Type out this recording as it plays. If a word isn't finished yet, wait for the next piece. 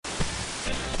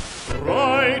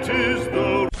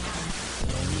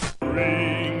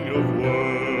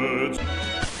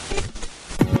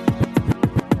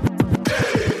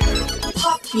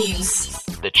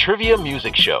trivia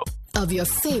music show of your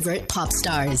favorite pop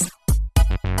stars.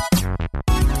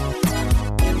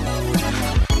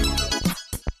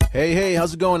 Hey,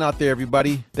 how's it going out there,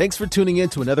 everybody? Thanks for tuning in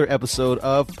to another episode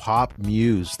of Pop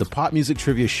Muse, the pop music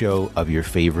trivia show of your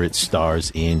favorite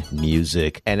stars in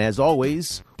music. And as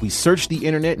always, we search the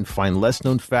internet and find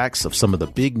less-known facts of some of the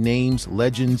big names,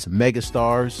 legends,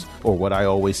 megastars, or what I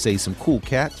always say, some cool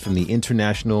cats from the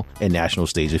international and national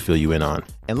stage to fill you in on.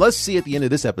 And let's see at the end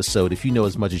of this episode if you know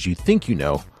as much as you think you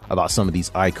know about some of these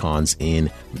icons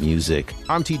in music.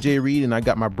 I'm TJ Reed, and I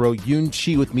got my bro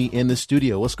Yunqi with me in the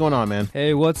studio. What's going on, man?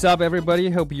 Hey, what's up, everybody?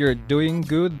 Hope you're doing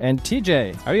good. And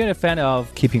TJ, are you a fan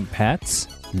of keeping pets?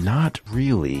 Not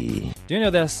really. Do you know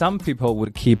that some people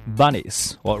would keep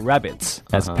bunnies or rabbits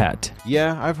as pet?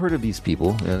 Yeah, I've heard of these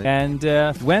people. And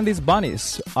when these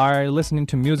bunnies are listening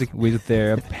to music with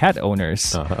their pet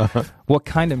owners, what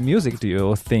kind of music do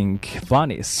you think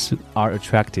bunnies are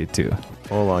attracted to?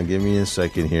 Hold on, give me a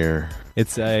second here.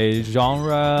 It's a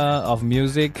genre of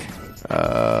music.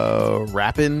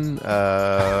 Rapping.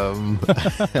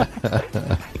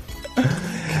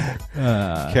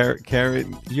 Carrot.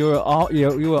 You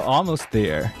were almost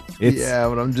there. Yeah,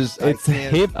 but It's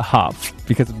hip hop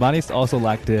because bunnies also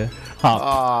like to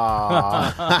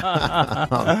hop.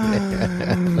 Oh,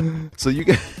 man. So you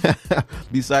can,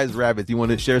 besides rabbits, you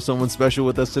want to share someone special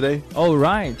with us today? All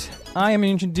right. I am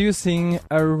introducing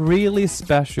a really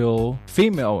special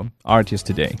female artist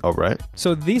today. All right.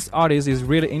 So this artist is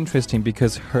really interesting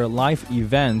because her life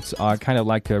events are kind of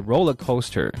like a roller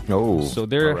coaster. Oh. So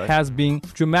there has been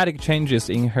dramatic changes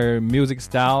in her music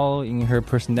style, in her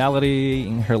personality,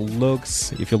 in her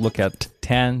looks, if you look at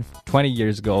 10, 20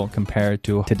 years ago compared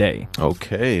to today.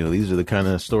 Okay. Well, these are the kind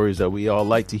of stories that we all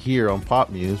like to hear on Pop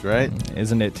Muse, right?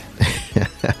 Isn't it?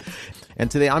 And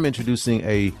today I'm introducing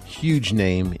a huge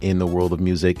name in the world of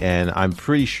music, and I'm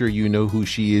pretty sure you know who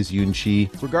she is, Yunqi.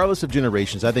 Regardless of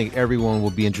generations, I think everyone will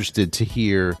be interested to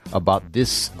hear about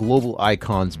this global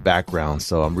icon's background,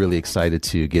 so I'm really excited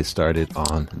to get started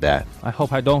on that. I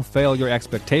hope I don't fail your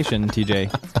expectation,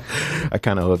 TJ. I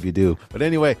kind of hope you do. But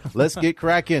anyway, let's get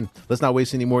cracking. Let's not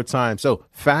waste any more time. So,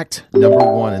 fact number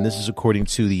one, and this is according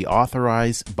to the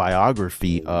authorized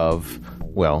biography of,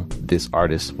 well, this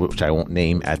artist, which I won't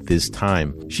name at this time.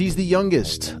 She's the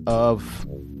youngest of,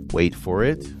 wait for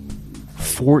it,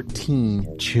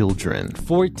 14 children.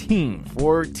 14.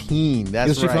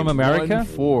 That's Is she right. from America?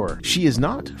 4. She is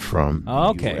not from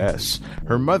the U.S.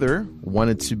 Her mother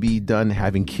wanted to be done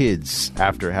having kids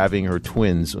after having her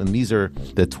twins. And these are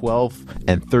the 12th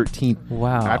and 13th.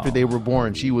 Wow. After they were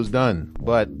born, she was done.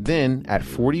 But then at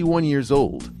 41 years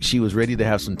old, she was ready to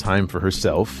have some time for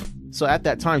herself. So at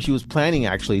that time, she was planning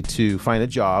actually to find a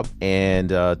job and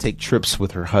take trips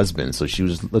with her husband. So she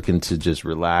was looking to just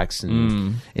relax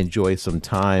and enjoy some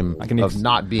time of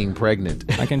not being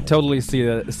pregnant. I can totally see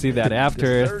that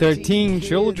after 13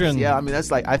 children. Yeah, I mean,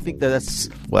 I think that's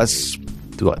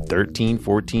 13,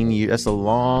 14 years. That's a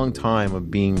long time of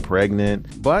being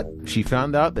pregnant. But she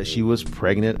found out that she was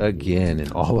pregnant again,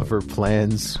 and all of her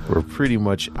plans were pretty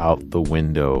much out the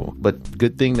window. But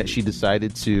good thing that she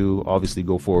decided to obviously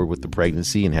go forward with the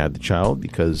pregnancy and have the child,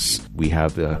 because we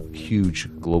have a huge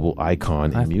global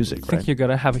icon in music, I think you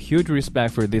gotta have a huge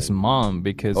respect for this mom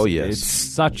because it's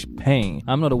such pain.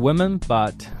 I'm not a woman,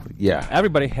 but yeah,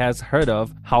 everybody has heard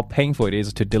of how painful it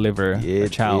is to deliver a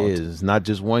child. It is not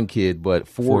just one kid, but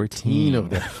 14 of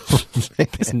them.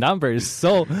 This number is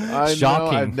so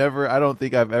shocking. I don't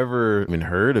think I've ever even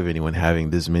heard of anyone having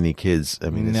this many kids. I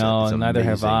mean, it's neither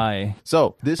have I.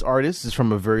 So this artist is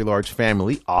from a very large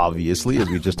family, obviously, as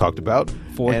we just talked about.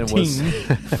 14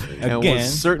 and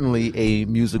was certainly a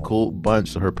musical bunch.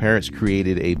 So her parents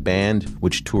created a band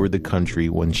which toured the country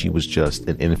when she was just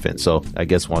an infant. So I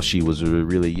guess while she was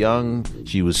really young,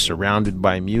 she was surrounded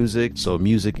by music. So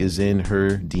music is in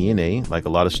her DNA, like a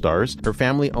lot of stars. Her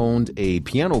family owned a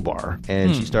piano bar,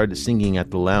 and she started singing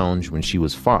at the lounge when she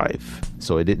was 5.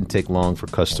 So it didn't take long for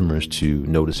customers to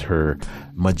notice her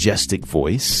majestic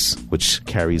voice, which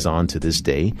carries on to this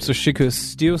day. So she could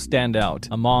still stand out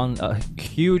among a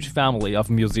huge family of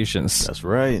musicians. That's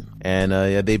right. And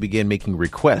they began making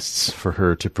requests for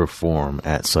her to perform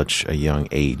at such a young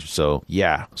age. So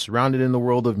yeah, surrounded in the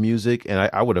world of music. And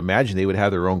I would imagine they would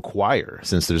have their own choir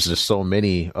since there's just so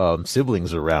many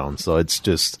siblings around. So it's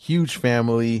just huge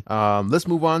family. Let's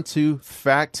move on to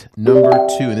fact number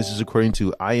 2. And this is according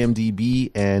to IMDb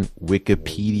and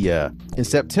Wikipedia. In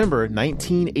September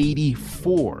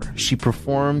 1984, she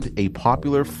performed a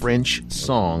popular French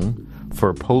song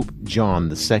for Pope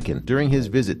John II during his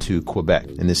visit to Quebec,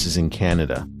 and this is in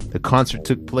Canada. The concert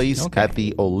took place at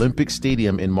the Olympic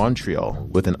Stadium in Montreal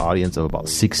with an audience of about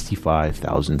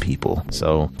 65,000 people.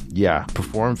 So, yeah,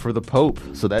 performed for the Pope.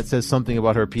 So that says something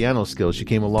about her piano skills. She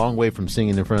came a long way from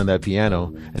singing in front of that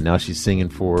piano, and now she's singing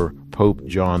for Pope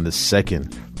John II.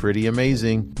 Pretty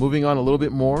amazing. Moving on a little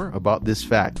bit more about this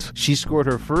fact. She scored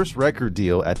her first record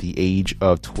deal at the age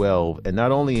of 12, and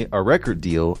not only a record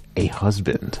deal, a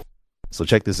husband. So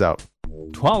check this out.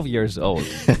 12 years old,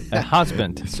 a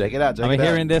husband. Check it out. Am I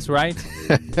hearing this right?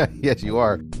 Yes, you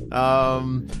are.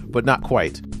 But not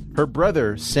quite. Her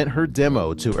brother sent her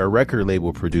demo to a record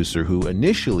label producer who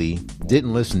initially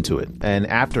didn't listen to it. And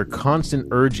after constant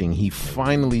urging, he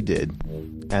finally did.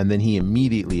 And then he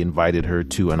immediately invited her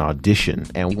to an audition.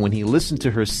 And when he listened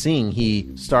to her sing, he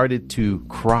started to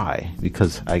cry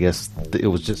because I guess it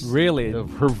was just... Really?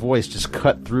 Her voice just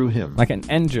cut through him. Like an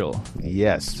angel.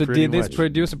 Yes. So did this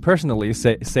producer personally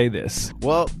say this?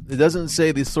 Well, it doesn't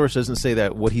say, the source doesn't say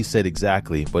that what he said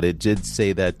exactly, but it did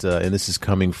say that, and this is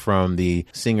coming from the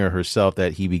singer herself,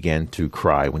 that he began to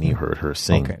cry when he heard her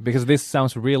sing. Okay, because this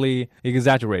sounds really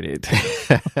exaggerated.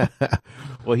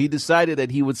 Well, he decided that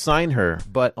he would sign her,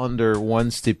 but under one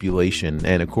stipulation,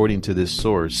 and according to this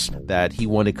source, that he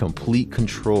wanted complete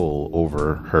control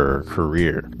over her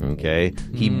career, okay?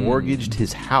 He mortgaged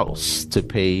his house to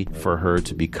pay for her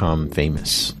to become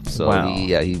famous. So wow.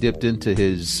 he dipped into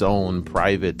his own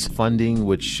private funding,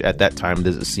 which at that time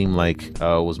doesn't seem like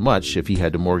was much if he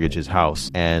had to mortgage his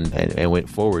house, and went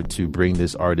forward to bring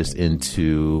this artist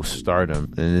into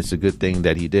stardom. And it's a good thing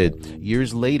that he did.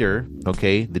 Years later,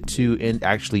 okay, the two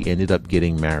actually ended up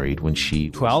getting married when she...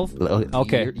 12?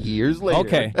 Okay. Years later.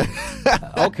 Okay.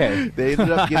 Okay. They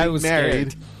ended up getting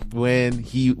married when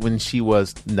she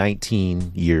was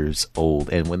 19 years old.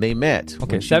 And when they met...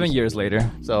 Okay, 7 years later.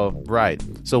 So, right.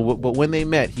 So, but when they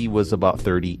met, he was about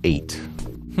 38.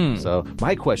 So,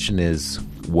 my question is,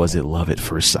 was it love at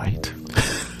first sight?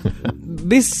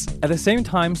 This, at the same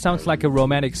time, sounds like a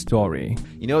romantic story.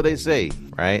 You know what they say,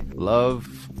 right? Love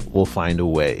will find a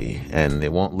way, and they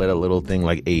won't let a little thing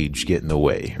like age get in the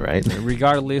way, right?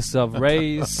 Regardless of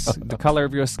race, the color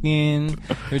of your skin,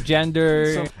 your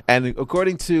gender. And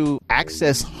according to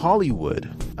Access Hollywood,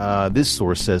 this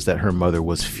source says that her mother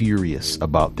was furious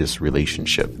about this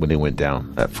relationship when it went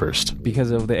down at first.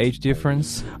 Because of the age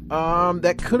difference?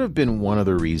 That could have been one of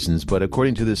the reasons, but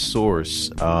according to this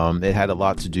source, it had a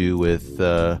lot to do with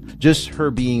just her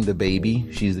being the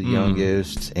baby. She's the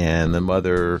youngest, and the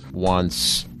mother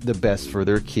wants the best for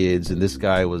their kids, and this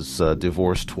guy was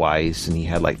divorced twice, and he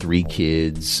had like 3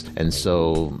 kids. And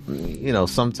so, you know,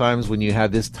 sometimes when you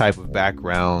have this type of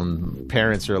background,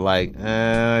 parents are like,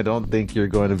 I don't think you're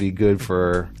going to be good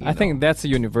for... I think that's a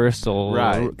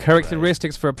universal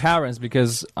characteristics for parents,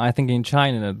 because I think in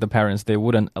China, the parents, they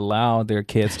wouldn't allow their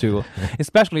kids to,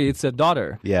 especially it's a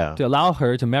daughter, to allow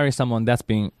her to marry someone that's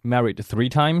been married 3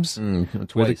 times.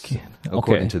 Twice,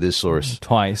 according to this source.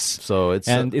 Twice. So it's...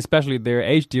 And especially their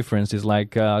age difference is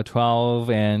like 12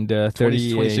 and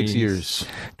 30 26 years.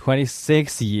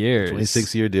 26 years.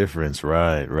 26-year difference.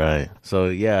 Right. So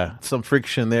yeah, some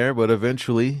friction there, but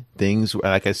eventually things,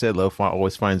 like I said, love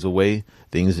always finds a way.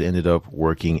 Things ended up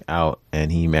working out,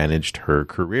 and he managed her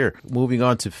career. Moving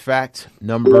on to fact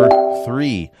number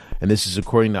 3, and this is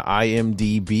according to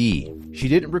IMDb. She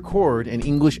didn't record an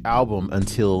English album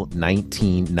until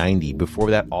 1990. Before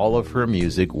that, all of her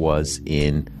music was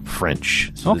in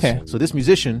French. So this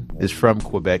musician is from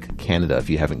Quebec, Canada, if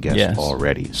you haven't guessed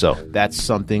already. So that's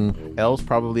something else,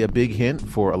 probably a big hint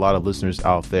for a lot of listeners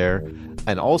out there.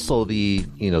 And also the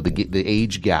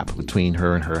age gap between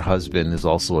her and her husband is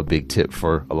also a big tip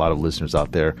for a lot of listeners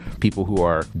out there, people who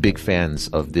are big fans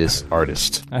of this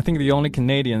artist. I think the only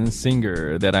Canadian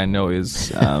singer that I know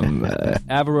is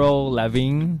Avril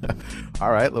Lavigne.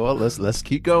 All right, well, let's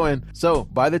keep going. So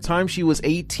by the time she was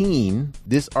 18,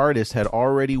 this artist had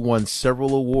already won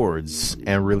several awards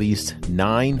and released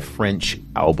 9 French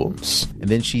albums.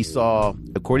 And then she saw,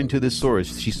 according to this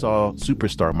source, she saw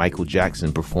superstar Michael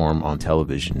Jackson perform on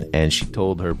television, and she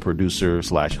told her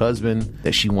producer/husband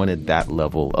that she wanted that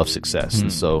level of success.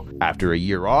 And so after a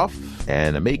year off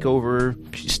and a makeover,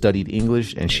 she studied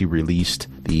English, and she released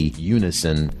the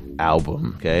Unison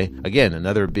album. Okay, again,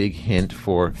 another big hint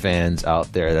for fans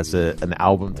out there. That's an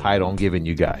album title I'm giving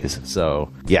you guys. So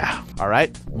yeah. All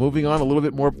right, moving on a little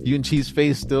bit more. Yunqi's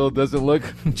face still doesn't look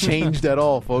changed at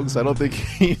all, folks. I don't think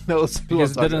he knows who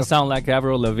because it doesn't sound like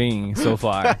Avril Lavigne so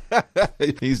far.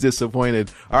 He's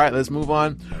disappointed. All right, let's move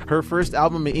on. Her first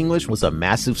album in English was a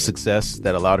massive success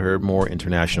that allowed her more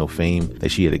international fame that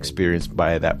she had experienced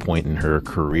by that point in her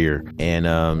career.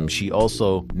 And she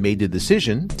also made the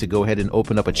decision to go ahead and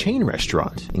open up a chain chain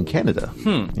restaurant in Canada.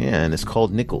 Yeah, and it's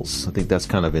called Nichols. I think that's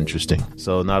kind of interesting.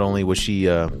 So not only was she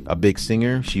a big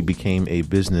singer, she became a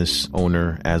business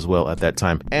owner as well at that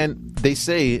time. And they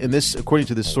say, and this, according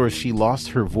to this source, she lost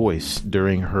her voice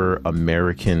during her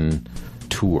American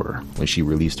tour when she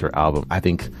released her album. I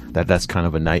think that's kind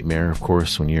of a nightmare, of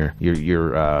course, when your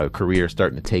career is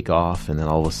starting to take off and then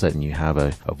all of a sudden you have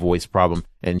a voice problem.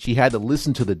 And she had to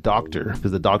listen to the doctor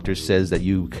because the doctor says that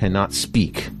you cannot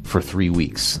speak for 3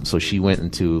 weeks. So she went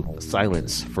into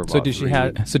silence for about 3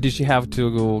 weeks. So did she have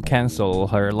to cancel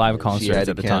her live concerts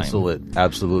at the time? She had to cancel it.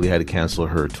 Absolutely had to cancel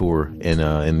her tour in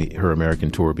her American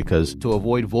tour because to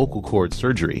avoid vocal cord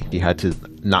surgery, she had to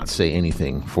not say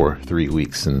anything for 3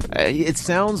 weeks. And it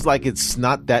sounds like it's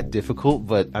not that difficult,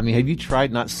 but I mean, have you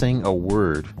tried not saying a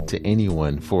word to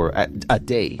anyone for a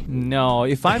day? No,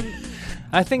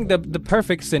 I think the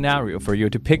perfect scenario for you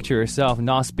to picture yourself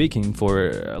not speaking for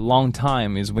a long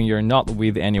time is when you're not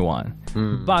with anyone.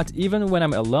 But even when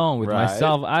I'm alone with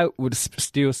myself, I would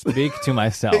still speak to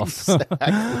myself.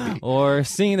 Or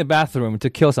sing in the bathroom to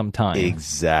kill some time.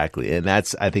 Exactly. And I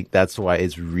think that's why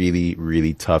it's really,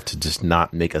 really tough to just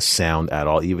not make a sound at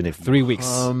all, even if 3 weeks.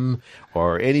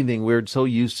 Or anything. We're so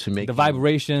used to making the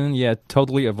vibration. Yeah,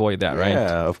 totally avoid that, right?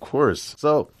 Yeah, of course.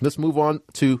 So let's move on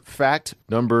to fact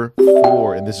number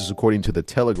 4. And this is according to The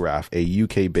Telegraph, a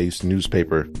UK-based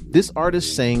newspaper. This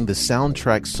artist sang the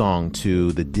soundtrack song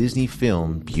to the Disney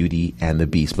film Beauty and the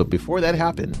Beast. But before that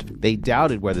happened, they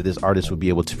doubted whether this artist would be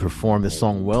able to perform the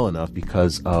song well enough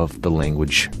because of the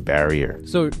language barrier.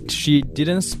 So she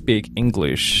didn't speak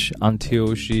English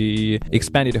until she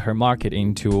expanded her market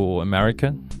into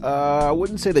America? I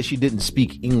wouldn't say that she didn't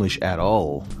speak English at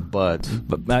all, but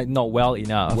not well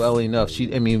enough. Well enough.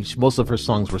 Most of her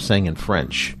songs were sang in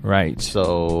French. Right.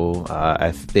 So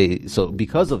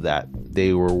because of that,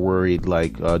 they were worried,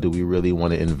 like, do we really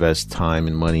want to invest time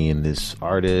and money in this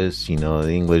artist?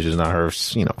 English is not her,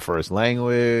 first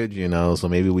language, so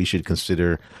maybe we should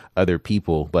consider other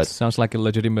people. But sounds like a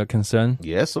legitimate concern.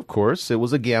 Yes, of course. It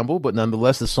was a gamble, but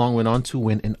nonetheless, the song went on to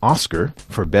win an Oscar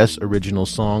for Best Original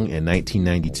Song in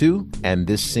 1992, and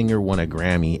this singer won a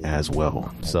Grammy as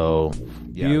well. So,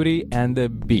 yeah. Beauty and the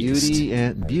Beast.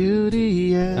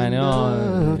 Beauty and I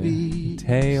know. the Beast.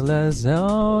 Taylor's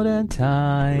olden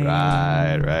time.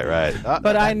 Right.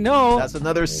 But I know that's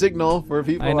another signal for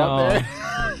people out there.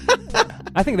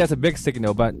 I think that's a big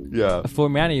signal, but for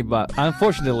many, but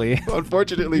unfortunately for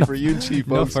Yunqi, folks,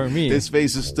 no, for me, his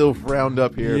face is still frowned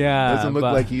up here. Yeah, doesn't look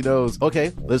like he knows.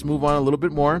 Okay, let's move on a little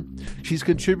bit more. She's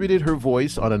contributed her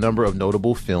voice on a number of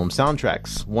notable film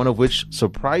soundtracks, one of which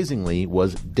surprisingly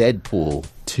was Deadpool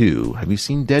 2. Have you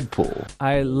seen Deadpool?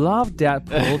 I love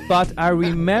Deadpool, but I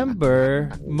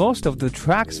remember most of the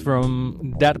tracks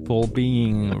from Deadpool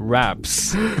being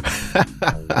raps.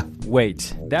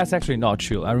 Wait, that's actually not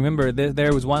true. I remember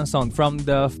there was one song from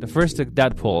the first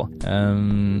Deadpool.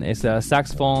 It's a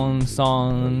saxophone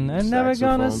song. I'm never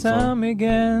gonna sound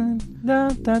again. Da,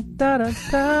 da, da,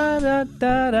 da, da,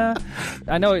 da, da.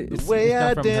 I know it's the way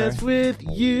it's I dance her. with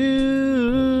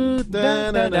you.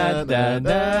 Da, da, da, da, da,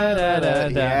 da,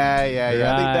 da. Yeah.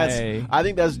 Right. I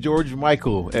think that's George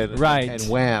Michael and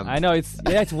Wham. I know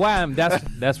it's Wham.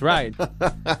 That's right.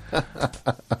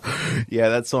 Yeah,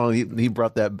 that song he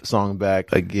brought that song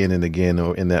back again and again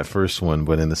in that first one,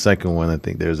 but in the second one I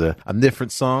think there's a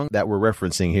different song that we're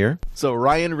referencing here. So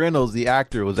Ryan Reynolds, the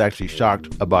actor, was actually shocked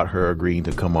about her agreeing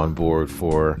to come on board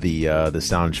for the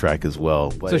soundtrack as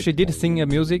well. But so she did sing a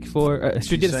music for.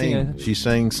 She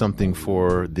sang something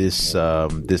for this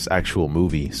actual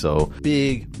movie. So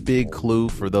big clue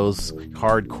for those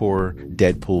hardcore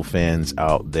Deadpool fans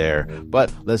out there.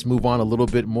 But let's move on a little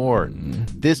bit more.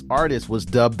 This artist was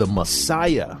dubbed the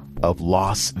Messiah of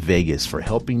Las Vegas for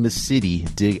helping the city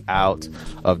dig out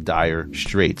of dire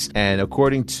straits. And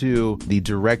according to the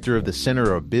director of the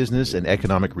Center of Business and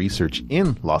Economic Research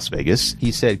in Las Vegas,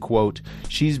 he said, quote,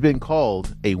 "She's been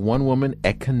called a one-woman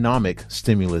economic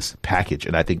stimulus package."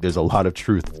 And I think there's a lot of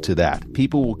truth to that.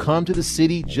 People will come to the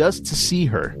city just to see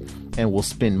her and will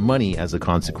spend money as a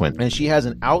consequence. And she has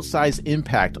an outsized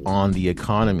impact on the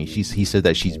economy. He said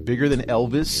that she's bigger than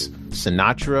Elvis,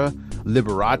 Sinatra,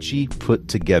 Liberace put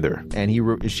together. And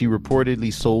she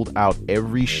reportedly sold out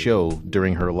every show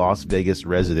during her Las Vegas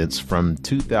residence from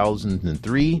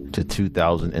 2003 to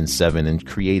 2007 and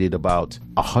created about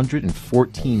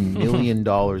 $114 million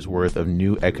worth of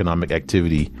new economic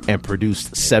activity and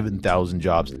produced 7,000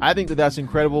 jobs. I think that's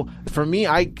incredible. For me,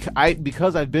 I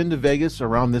because I've been to Vegas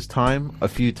around this time a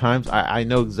few times, I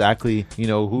know exactly,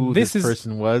 who this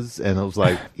person was, and I was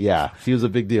like, yeah, she was a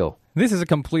big deal. This is a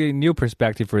completely new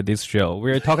perspective for this show.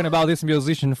 We're talking about this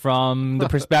musician from the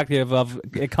perspective of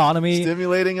economy.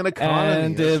 Stimulating an economy.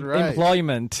 And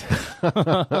employment.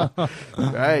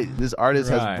 Right. This artist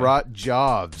has brought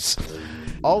jobs.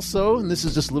 Also, and this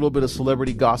is just a little bit of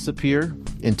celebrity gossip here,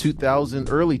 in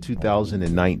early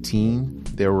 2019,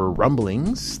 there were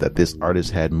rumblings that this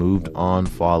artist had moved on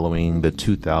following the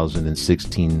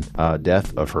 2016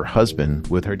 death of her husband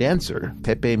with her dancer,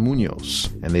 Pepe Munoz.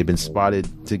 And they've been spotted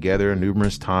together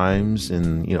numerous times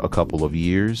in a couple of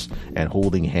years and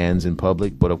holding hands in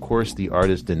public. But of course, the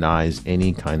artist denies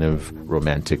any kind of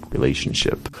romantic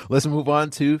relationship. Let's move on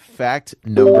to fact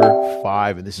number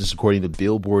 5. And this is according to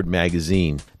Billboard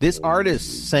magazine. This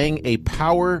artist sang a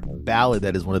power ballad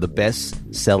that is one of the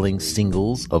best-selling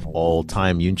singles of all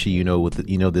time. Yunqi, you know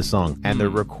this song. And the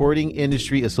Recording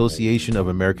Industry Association of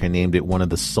America named it one of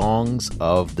the songs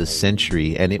of the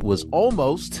century. And it was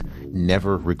almost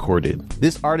never recorded.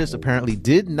 This artist apparently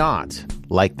did not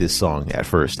like this song at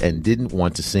first and didn't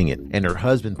want to sing it. And her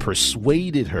husband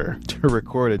persuaded her to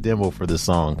record a demo for the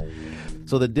song.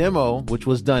 So the demo, which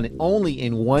was done only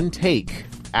in one take,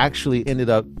 actually ended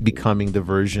up becoming the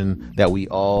version that we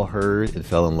all heard and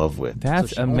fell in love with.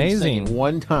 That's amazing. Only sang it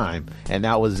one time, and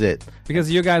that was it. Because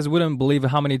you guys wouldn't believe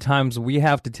how many times we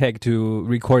have to take to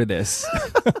record this.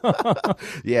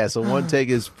 Yeah, so one take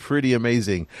is pretty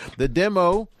amazing. The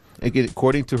demo, again,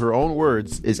 according to her own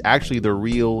words, is actually the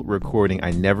real recording.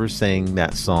 I never sang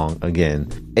that song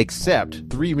again, except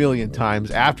 3 million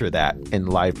times after that in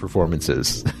live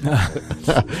performances.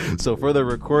 So for the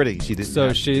recording, she didn't.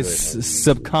 So she's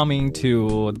succumbing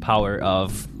to the power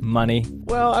of money.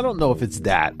 Well, I don't know if it's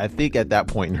that. I think at that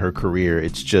point in her career,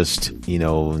 it's just,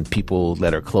 people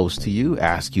that are close to you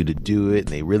ask you to do it. And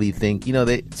they really think,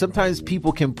 sometimes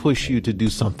people can push you to do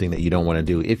something that you don't want to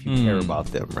do if you care about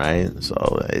them, right? So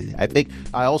I think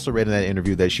I also read in that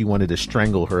interview that she wanted to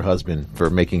strangle her husband for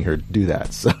making her do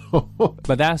that. So,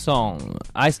 but that song,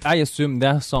 I assume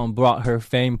that song brought her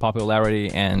fame, popularity,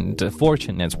 and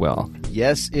fortune as well.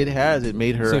 Yes, it has. It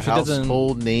made her a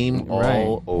household name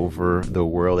all over the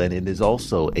world, and it is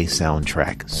also a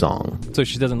soundtrack song. So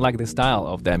she doesn't like the style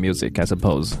of that music, I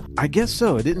suppose. I guess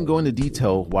so. It didn't go into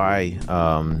detail why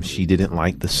she didn't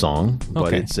like the song,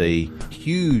 but it's a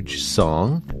huge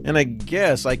song, and I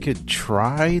guess I could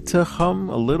try to hum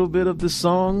a little bit of the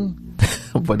song,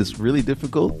 but it's really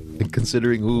difficult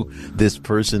considering who this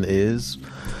person is.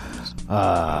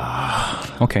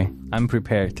 Okay, I'm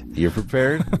prepared. You're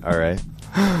prepared? All right.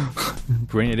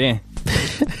 Bring it in.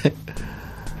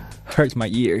 Hurts my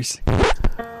ears.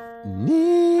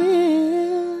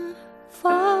 Near,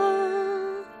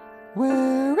 far,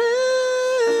 wherever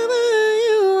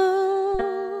you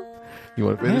are. You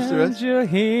want to finish the rest? You're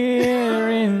here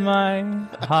in my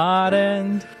heart,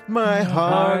 and my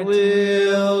heart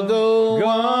will go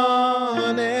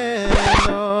on and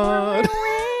on.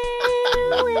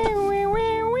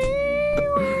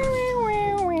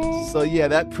 So yeah,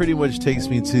 that pretty much takes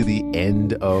me to the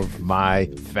end of my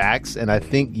facts, and I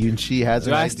think Yunqi has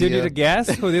an idea. Do I still need to guess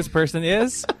who this person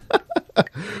is?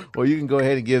 Well, you can go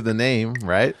ahead and give the name,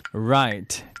 right?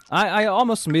 Right. I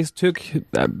almost mistook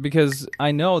because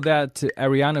I know that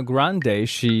Ariana Grande,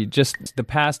 she just the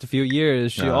past few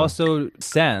years, she also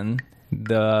sang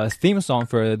the theme song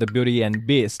for The Beauty and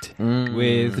Beast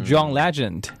with John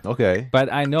Legend. Okay.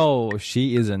 But I know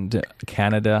she isn't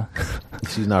Canada.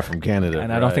 She's not from Canada.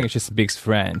 And I don't think she speaks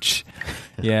French.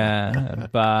 Yeah.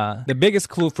 But the biggest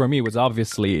clue for me was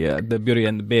obviously The Beauty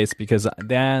and the Beast, because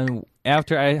then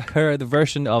after I heard the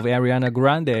version of Ariana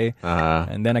Grande,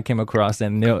 and then I came across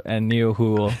and knew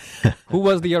who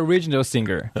was the original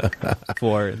singer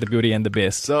for The Beauty and the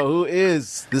Beast. So who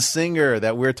is the singer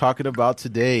that we're talking about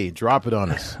today? Drop it on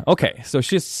us. Okay, so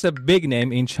she's a big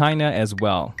name in China as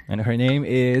well, and her name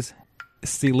is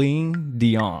Celine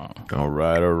Dion. All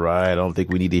right. I don't think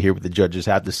we need to hear what the judges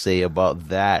have to say about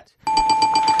that.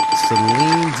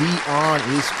 Celine Dion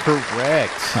is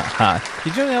correct.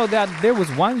 Did you know that there was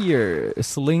one year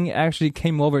Celine actually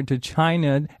came over to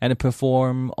China and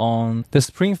performed on the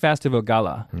Spring Festival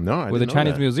Gala with a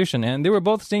Chinese musician, and they were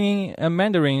both singing a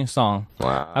Mandarin song.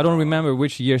 Wow. I don't remember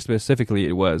which year specifically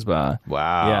it was, but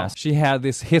yeah, she had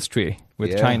this history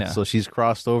with China. So she's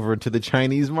crossed over to the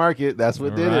Chinese market. That's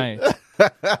what did it.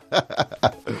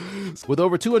 With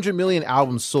over 200 million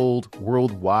albums sold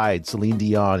worldwide, Celine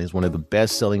Dion is one of the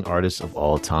best-selling artists of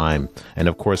all time. And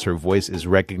of course, her voice is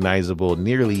recognizable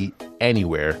nearly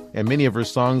anywhere, and many of her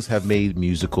songs have made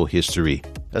musical history.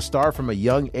 A star from a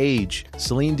young age,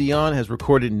 Celine Dion has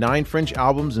recorded 9 French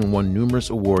albums and won numerous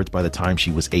awards by the time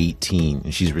she was 18.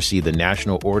 And she's received the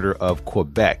National Order of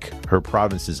Quebec, her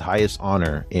province's highest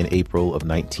honor, in April of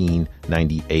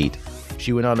 1998.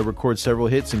 She went on to record several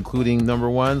hits, including number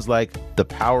ones like The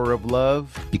Power of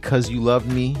Love, Because You Love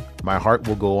Me, My Heart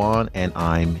Will Go On, and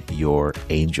I'm Your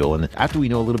Angel. And after we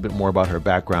know a little bit more about her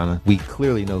background, we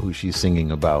clearly know who she's singing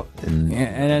about. And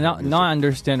now I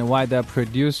understand why that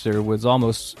producer was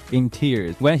almost in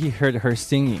tears when he heard her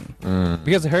singing.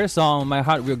 Because her song, My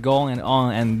Heart Will Go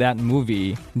On, and that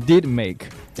movie did make,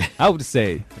 I would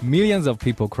say, millions of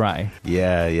people cry.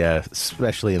 Yeah,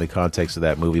 especially in the context of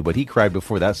that movie. But he cried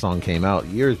before that song came out,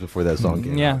 years before that song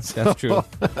came out. Yeah, that's true.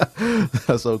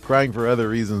 So crying for other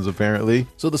reasons, apparently.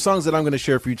 So the songs that I'm going to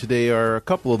share for you today are a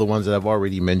couple of the ones that I've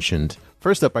already mentioned.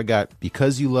 First up, I got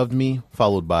Because You Loved Me,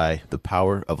 followed by The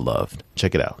Power of Love.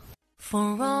 Check it out.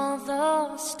 For all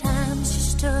those times you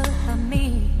stood by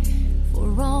me,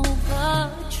 for all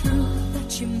the truth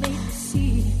that you made me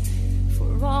see,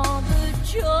 for all the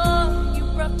joy you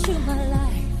brought to my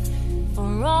life,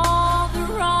 for all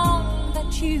the wrong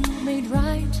that you made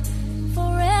right,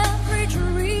 for every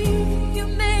dream you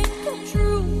made come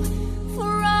true, for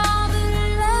all the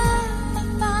love I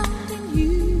found in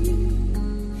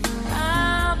you,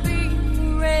 I'll be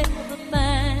forever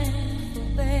thankful,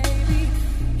 baby.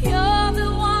 You're the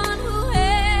one who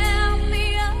held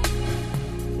me up,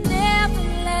 never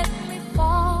let me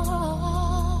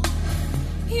fall.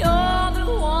 You're the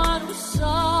one who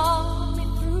saw me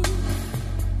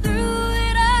through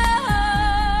it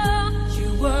all. You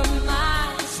were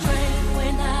my strength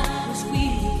when I was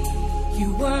weak. You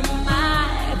were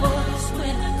my voice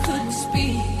when I couldn't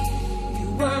speak. You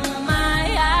were my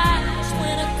eyes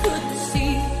when I couldn't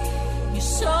see. You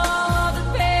saw the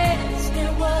best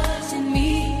there was in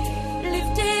me,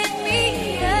 lifted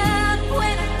me up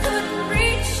when I couldn't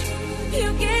reach. You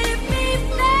gave me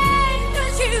faith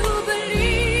 'cause you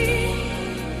believe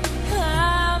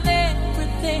I'm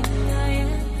everything I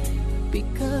am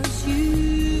because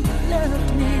you loved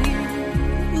me.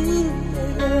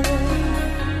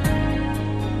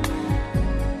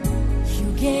 You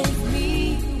gave me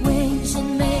wings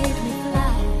and made me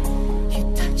fly. You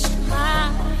touched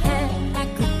my hand, I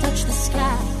could touch the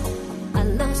sky. I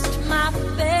lost my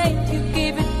faith, you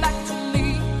gave it back to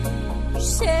me. You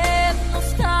said no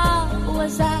star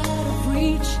was out of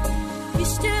reach. You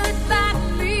stood by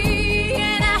me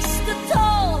and I stood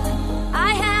tall.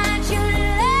 I had your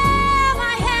love,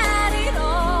 I had it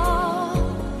all.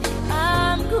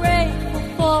 I'm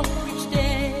grateful for each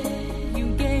day you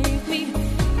gave me.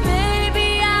 Maybe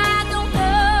I don't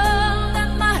know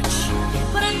that much,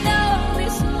 but I know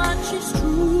this much is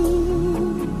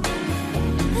true.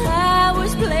 I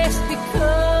was blessed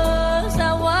because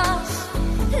I was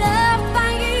loved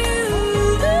by you.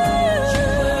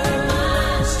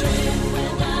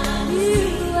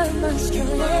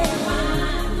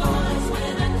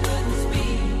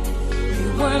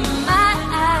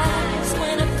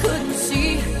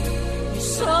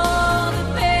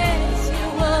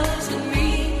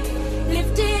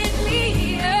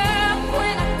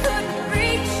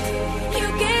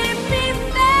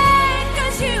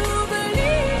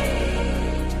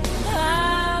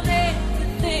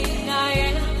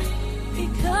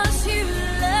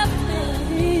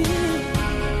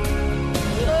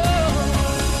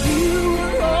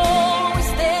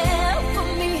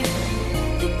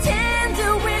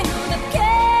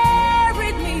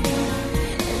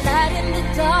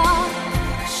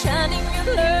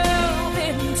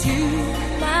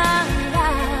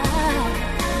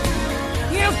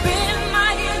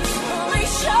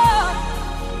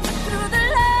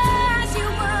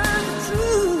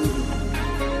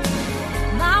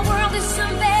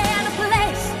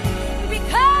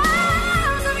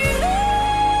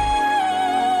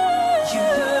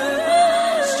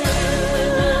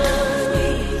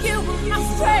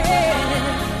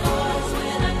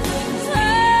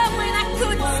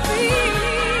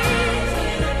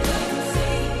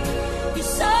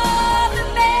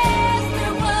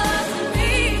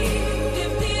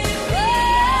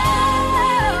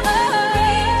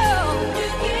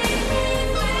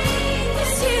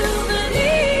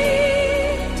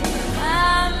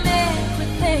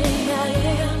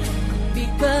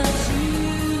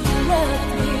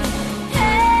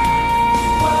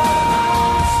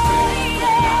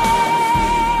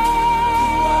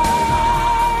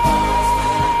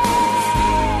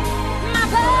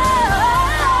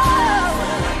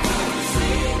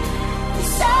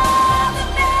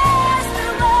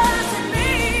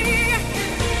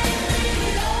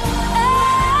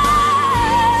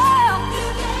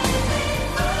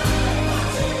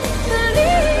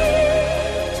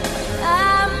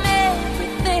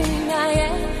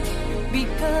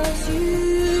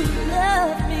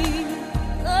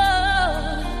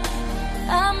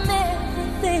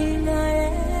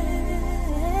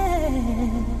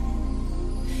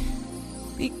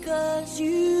 because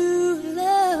you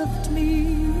loved me.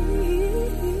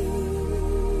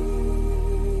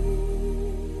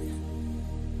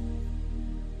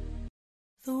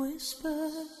 The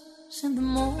whispers in the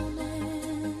morning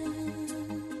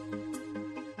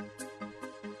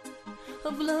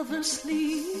of lovers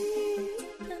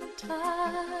sleeping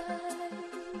tight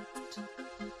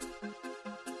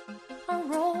are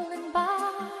rolling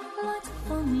by like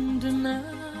thunder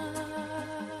now.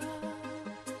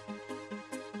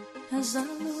 As I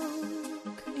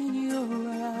look in your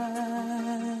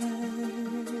eyes,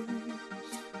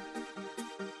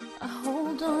 I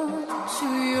hold on to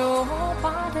your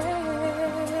body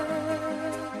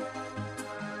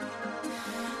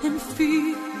and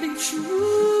feel each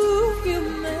move you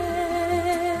make.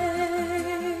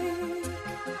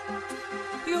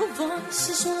 Your voice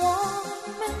is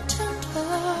warm and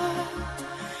tender,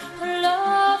 a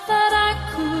love that I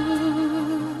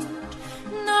could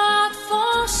not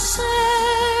forsake,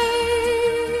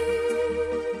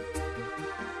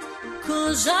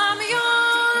 'cause I'm your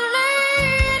lady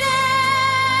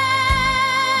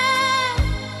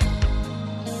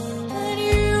and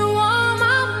you are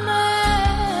my man.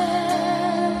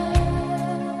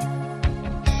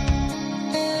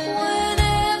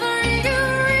 Whenever you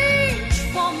reach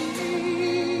for me,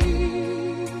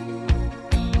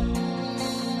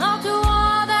 I'll do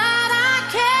all that I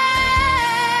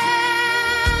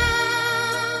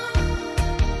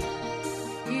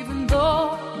can, even though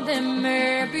there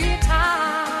may be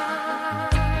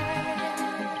times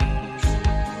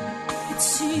it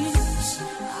seems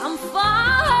I'm far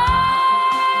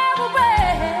away.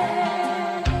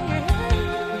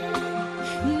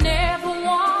 Never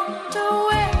wonder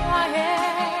where I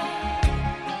am,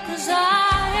 'cause I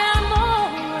am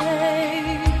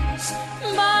always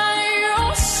by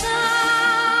your side,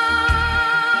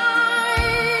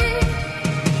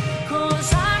 'cause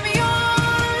I'm your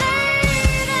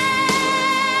lady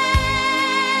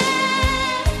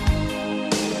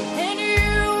and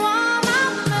you are my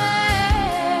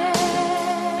man.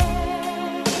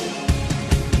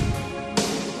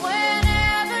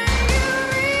 Whenever you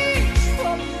reach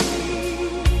for me,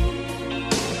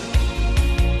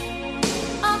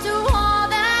 I'll do all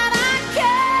that I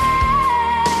can.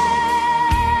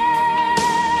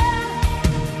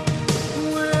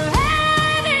 We're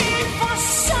heading for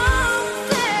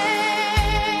something,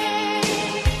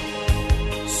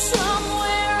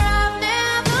 somewhere I've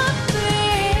never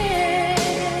been.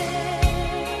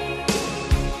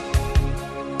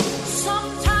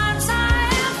 Sometimes I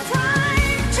am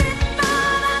frightened,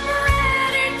 but I'm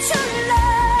ready to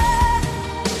learn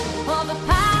of the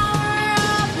power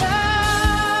of love.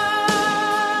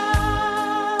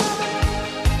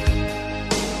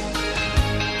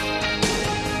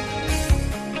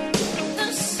 The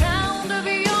sound of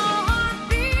your heart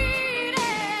beating.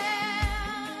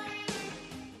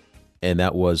 And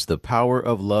that was The Power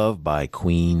of Love by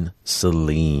Queen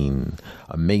Celine.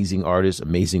 Amazing artist,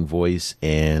 amazing voice,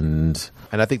 and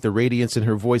I think the radiance in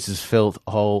her voice is felt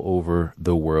all over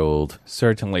the world.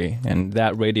 Certainly. And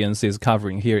that radiance is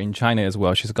covering here in China as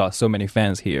well. She's got so many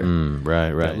fans here.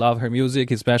 Right. I love her music,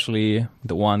 especially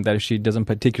the one that she doesn't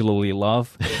particularly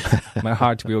love. My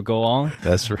heart will go on.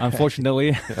 That's right.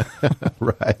 Unfortunately.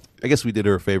 Right. I guess we did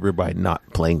her a favor by not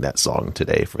playing that song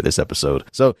today for this episode.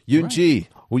 So, Yunqi,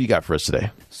 what you got for us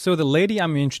today? So the lady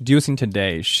I'm introducing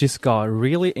today, she's got a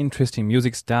really interesting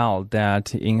music style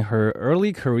that in her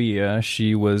early career,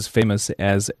 she was famous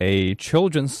as a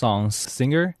children's songs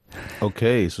singer.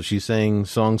 Okay, so she sang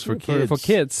songs for kids. For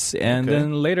kids. And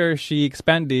then later she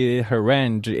expanded her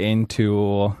range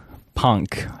into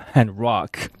punk and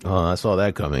rock. Oh, I saw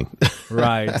that coming.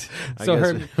 Right.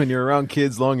 So when you're around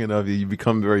kids long enough, you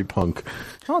become very punk.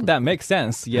 Oh, that makes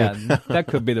sense. Yeah, that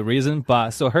could be the reason.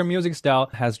 But so her music style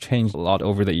has changed a lot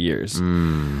over the years.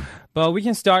 But we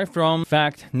can start from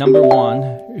fact number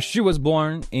one. She was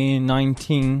born in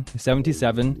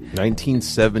 1977.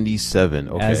 1977,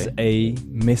 okay. As a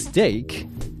mistake.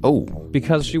 Oh.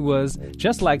 Because she was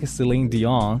just like Celine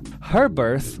Dion. Her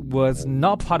birth was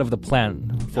not part of the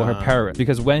plan for her parents.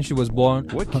 Because when she was born...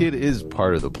 What kid is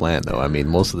part of the plan, though? I mean,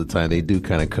 most of the time they do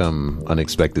kind of come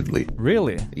unexpectedly.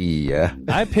 Really? Yeah.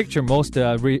 I picture most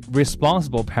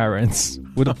responsible parents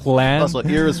would plan also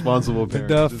irresponsible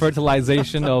parents. The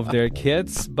fertilization of their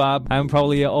kids, but I'm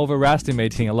probably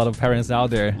overestimating a lot of parents out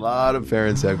there. A lot of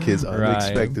parents have kids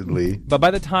unexpectedly. Right. But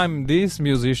by the time this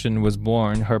musician was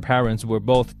born, her parents were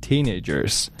both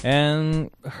teenagers. And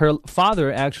her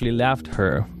father actually left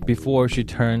her before she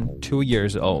turned 2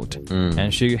 years old.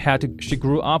 And she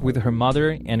grew up with her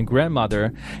mother and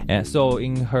grandmother. And so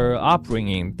in her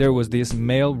upbringing, there was this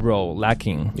male role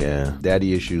lacking. Yeah,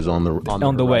 daddy issues on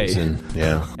the way.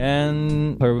 Yeah.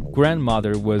 And her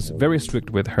grandmother was very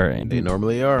strict with her. They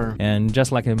normally are. And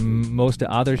just like most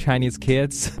other Chinese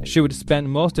kids, she would spend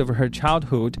most of her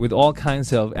childhood with all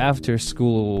kinds of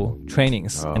after-school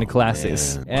trainings and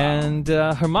classes. Man. And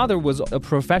her mother was a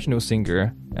professional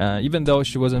singer. Even though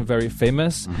she wasn't very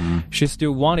famous, she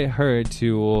still wanted her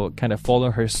to kind of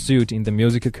follow her suit in the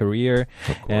music career.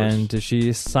 And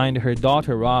she signed her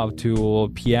daughter up to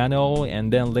piano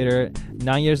and then later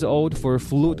 9 years old for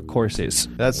flute courses.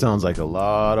 That sounds like a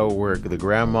lot of work. The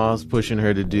grandma's pushing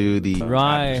her to do the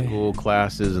after-school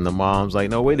classes, and the mom's like,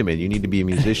 no, wait a minute, you need to be a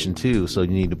musician too. So you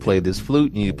need to play this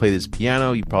flute, you need to play this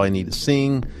piano, you probably need to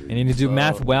sing. You need to do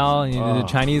math well, you need to do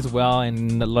Chinese well,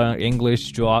 and learn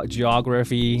English,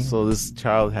 geography. So this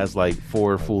child has like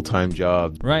 4 full-time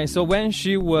jobs. Right, so when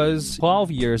she was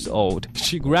 12 years old,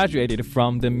 she graduated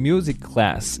from the music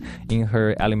class in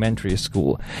her elementary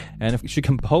school. And she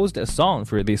composed a song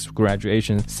for this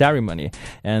graduation ceremony.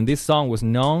 And this song was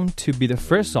known to be the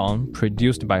first song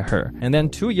produced by her. And then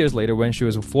 2 years later, when she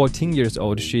was 14 years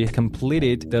old, she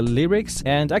completed the lyrics.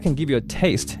 And I can give you a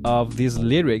taste of these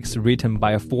lyrics written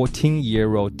by a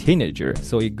 14-year-old teenager.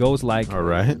 So it goes like, all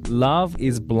right. Love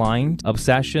is blind,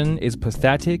 obsession is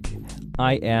pathetic,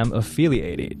 I am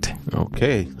affiliated.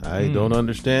 Okay, I don't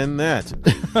understand that.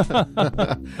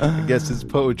 I guess it's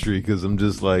poetry because I'm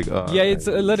just like... yeah, it's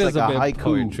a little bit haiku.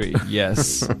 Poetry,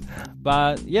 yes.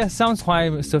 But yeah, sounds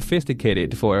quite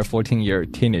sophisticated for a 14-year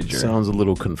teenager. Sounds a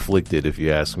little conflicted if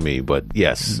you ask me, but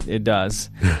yes. It does.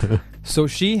 So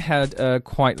she had a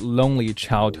quite lonely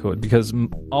childhood because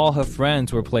all her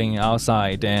friends were playing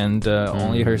outside and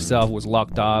only herself was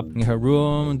locked up in her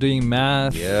room doing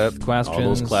math questions. All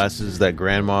those classes that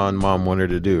grandma and mom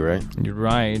wanted her to do, right? You're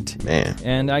right. Man.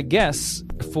 And I guess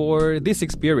for this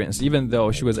experience, even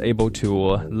though she was able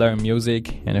to learn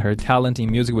music and her talent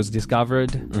in music was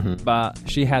discovered, but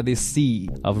she had this seed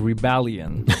of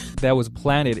rebellion that was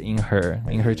planted in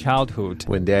her childhood.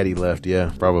 When daddy left,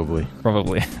 yeah, probably.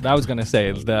 I was going to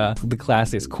say the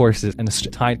classes, courses, and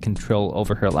tight control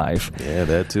over her life. Yeah,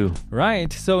 that too.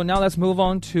 Right. So now let's move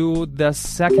on to the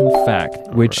second fact,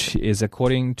 which is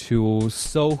according to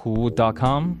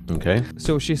Sohu.com. Okay.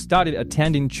 So she started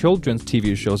attending children's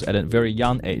TV shows at a very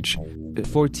young age.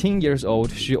 14 years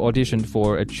old, she auditioned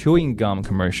for a chewing gum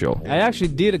commercial. I actually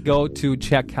did go to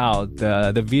check out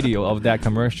the video of that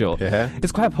commercial. Yeah.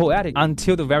 It's quite poetic.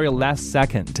 Until the very last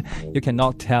second, you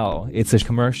cannot tell it's a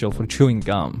commercial for chewing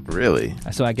gum. Really?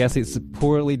 So I guess it's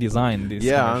poorly designed. This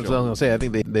I was going to say, I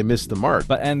think they missed the mark.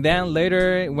 And then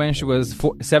later, when she was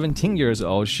 17 years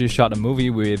old, she shot a movie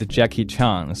with Jackie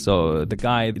Chan. So the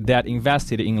guy that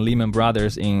invested in Lehman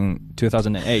Brothers in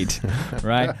 2008,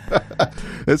 right?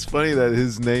 It's funny that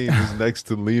his name is next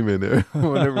to Lehman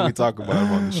whenever we talk about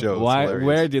him on the show.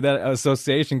 Where did that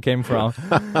association came from?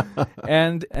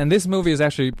 and this movie is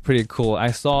actually pretty cool.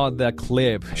 I saw the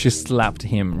clip. She slapped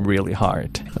him really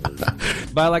hard.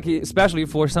 But like, especially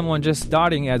for someone just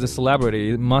starting as a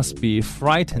celebrity, it must be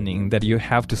frightening that you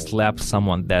have to slap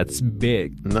someone that's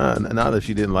big. Not if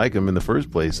she didn't like him in the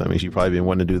first place. I mean, she probably been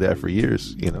wanting to do that for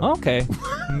years, you know. Okay.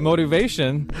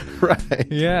 Motivation. Right.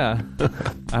 Yeah.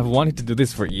 I've wanted to do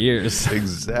this for years.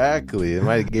 Exactly. It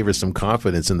might have gave her some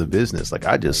confidence in the business. Like,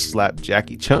 I just slapped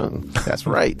Jackie Chung. That's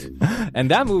right. And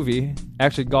that movie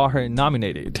actually got her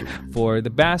nominated for the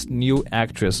Best New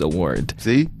Actress Award.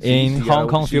 In Hong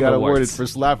Kong Film Awards. Awarded for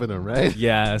slapping him, right?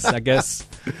 Yes, I guess.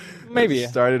 Maybe.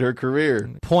 Started her career.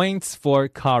 Points for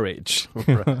courage.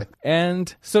 Right.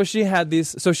 And so she had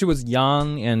this, so she was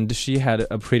young and she had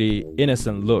a pretty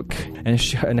innocent look.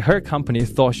 And her company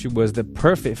thought she was the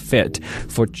perfect fit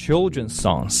for children's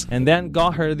songs. And then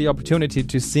got her the opportunity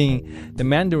to sing the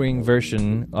Mandarin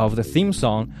version of the theme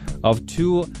song of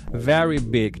 2 very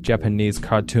big Japanese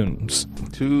cartoons.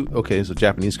 So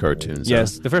Japanese cartoons.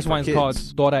 Yes, the first one is called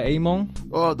Doraemon.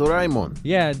 Oh, Doraemon.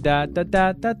 Yeah, da da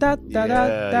da da da da da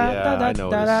da da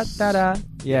da da da.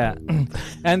 Yeah.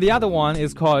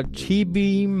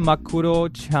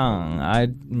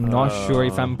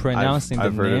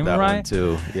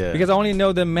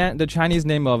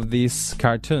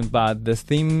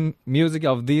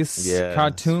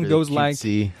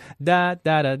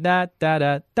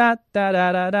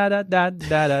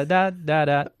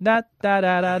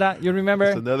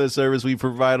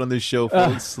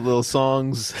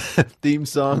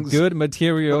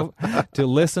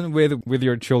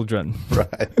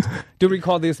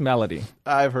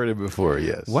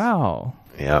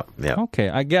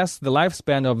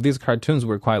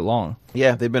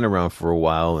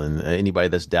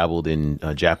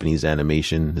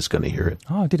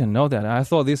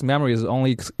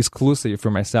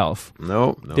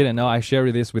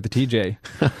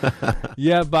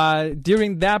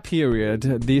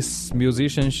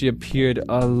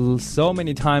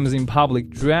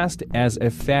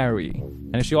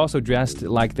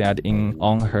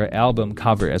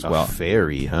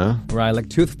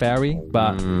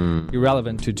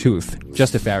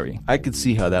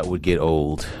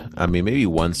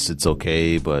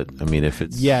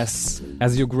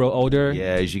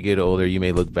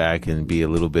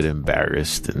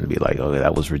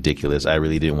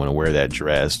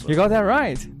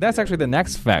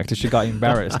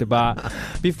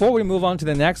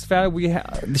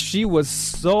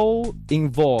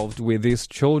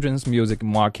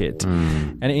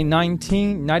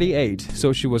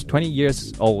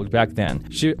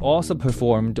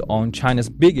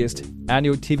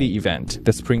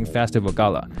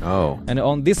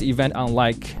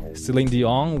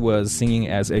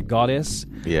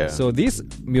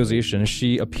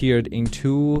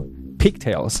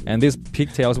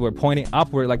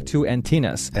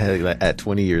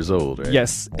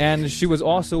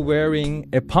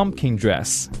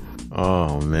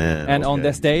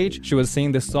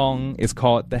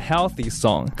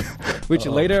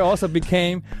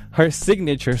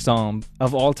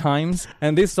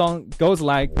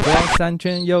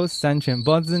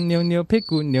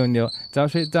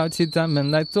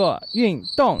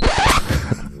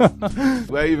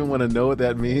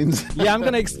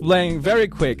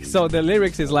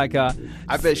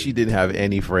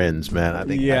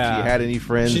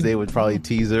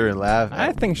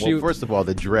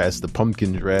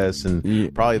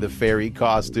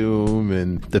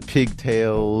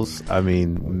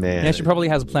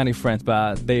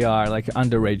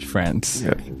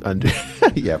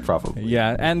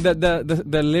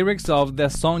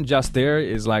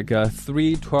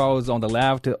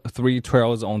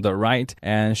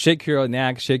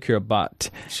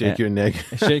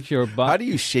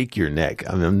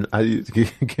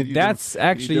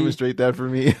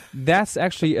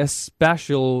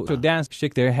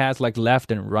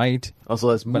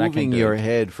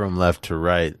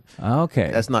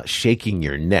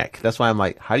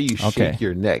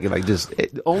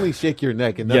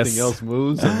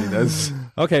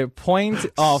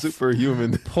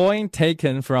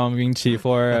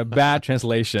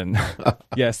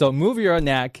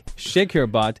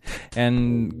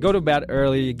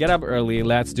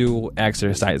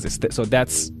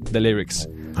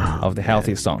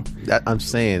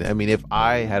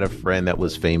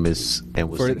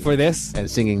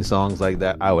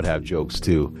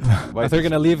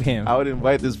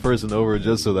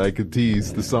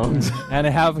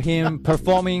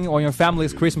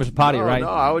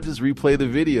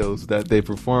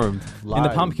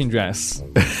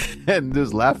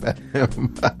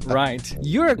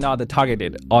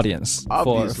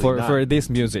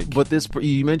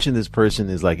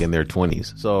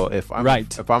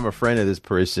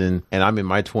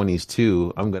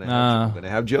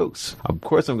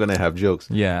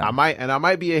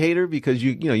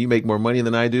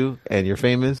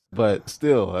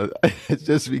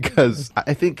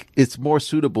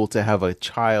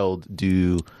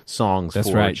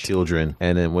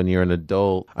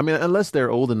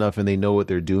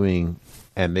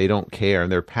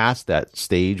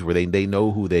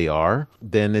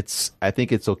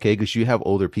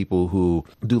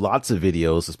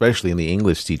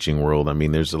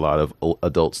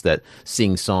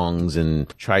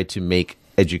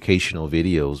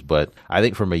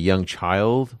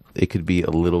 it could be a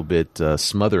little bit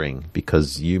smothering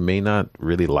because you may not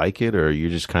really like it, or you're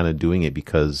just kind of doing it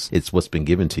because it's what's been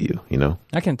given to you, you know?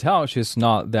 I can tell she's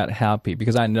not that happy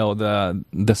because I know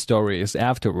the stories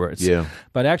afterwards. Yeah.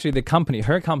 But actually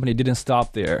her company didn't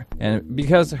stop there. And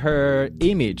because her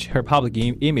image, her public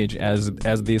image as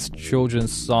this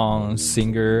children's song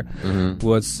singer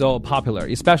was so popular,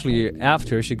 especially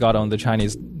after she got on the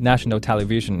Chinese national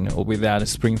television with that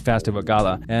Spring Festival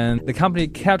Gala. And the company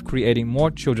kept creating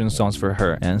more children's songs for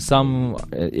her. And some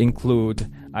include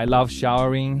I Love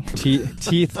Showering,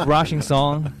 teeth brushing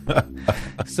song.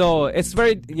 So it's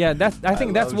very, I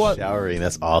think that's what showering.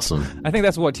 That's awesome. I think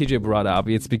that's what TJ brought up.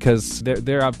 It's because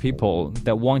there are people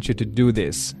that want you to do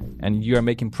this, and you are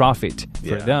making profit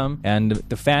for them. And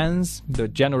the fans, the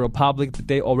general public,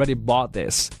 they already bought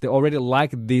this. They already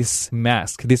like this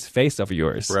mask, this face of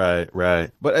yours. Right.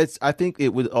 But I think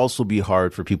it would also be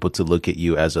hard for people to look at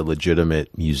you as a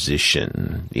legitimate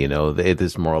musician. You know,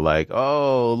 it's more like,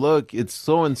 oh, look, it's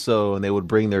so-and-so, and they would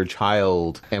bring their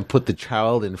child and put the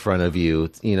child in front of you,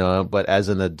 you know, but as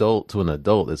an adult to an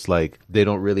adult, it's like they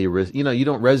don't really, you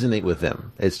don't resonate with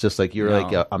them. It's just like you're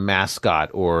like a mascot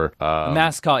or...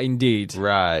 mascot indeed.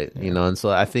 Right, you know, and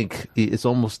so I think it's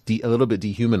almost a little bit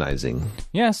dehumanizing.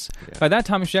 Yes, by that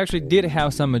time she actually did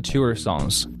have some mature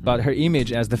songs, but her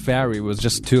image as the fairy was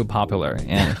just too popular,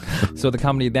 and so the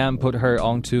company then put her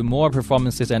onto more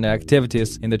performances and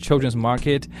activities in the children's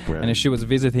market, and she was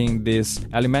visiting these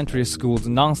elementary schools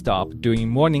non-stop, doing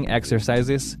morning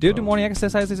exercises. Do you do morning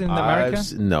exercises in America?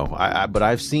 No, but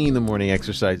I've seen the morning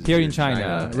exercises here in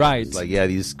China. Right. It's like,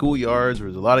 these schoolyards where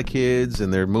there's a lot of kids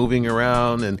and they're moving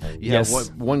around, and you have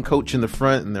one coach in the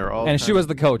front, and they're all... And she was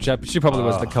the coach. She probably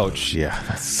was the coach. Yeah.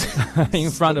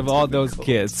 In front of all those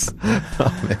kids.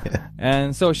 Oh, man.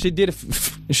 And so she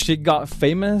got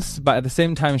famous, but at the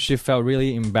same time she felt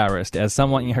really embarrassed as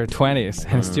someone in her 20s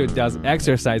and still does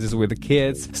exercises with the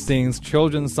kids, sings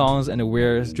children's songs, and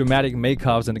wears dramatic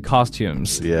makeups and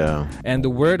costumes. Yeah. And the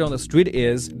word on the street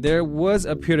is there was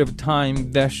a period of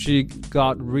time that she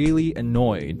got really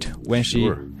annoyed when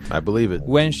I believe it.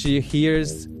 When she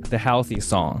hears the healthy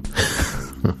song.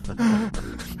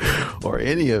 Or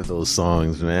any of those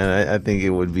songs, man. I think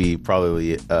it would be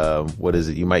probably what is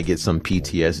it? You might get some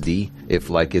PTSD if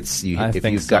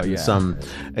you've gotten some.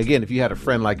 Again, if you had a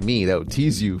friend like me that would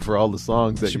tease you for all the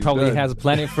songs that she probably has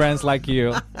plenty of friends like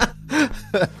you.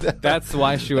 That's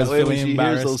why she was feeling when she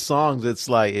embarrassed. hears those songs, it's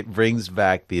like it brings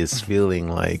back this feeling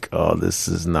like, oh, this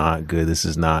is not good. This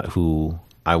is not who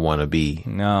I want to be.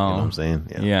 No. You know what I'm saying?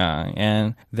 Yeah,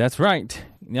 and that's right.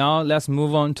 Now let's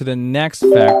move on to the next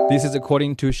fact. This is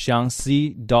according to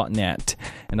Xiangxi.net.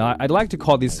 And I'd like to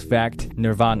call this fact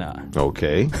Nirvana.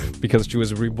 Okay. Because she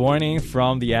was reborn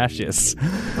from the ashes.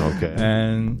 Okay.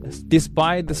 And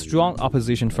despite the strong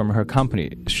opposition from her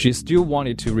company, she still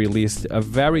wanted to release a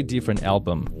very different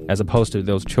album as opposed to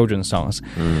those children's songs.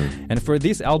 And for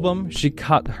this album, she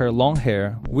cut her long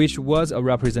hair, which was a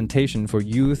representation for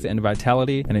youth and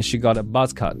vitality, and she got a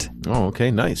buzz cut. Oh,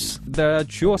 okay, nice. The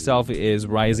true self is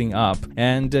rising up,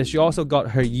 and she also got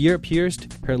her ear pierced,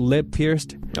 her lip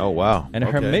pierced. Oh, wow. And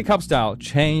her makeup style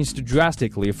changed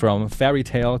drastically from fairy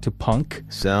tale to punk.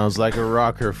 Sounds like a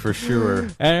rocker for sure.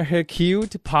 And her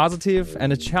cute, positive,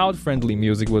 and child-friendly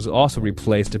music was also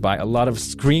replaced by a lot of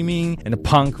screaming and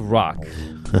punk rock.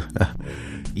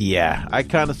 Yeah, I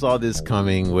kind of saw this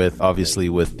coming with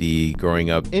the growing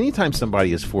up. Anytime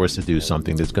somebody is forced to do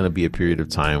something, there's going to be a period of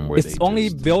time where it's only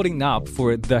building up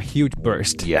for the huge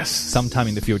burst. Yes. Sometime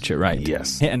in the future, right?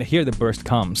 Yes. And here the burst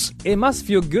comes. It must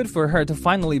feel good for her to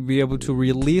finally be able to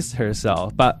release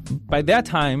herself. But by that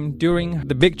time, during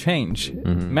the big change,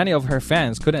 many of her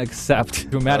fans couldn't accept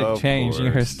dramatic change in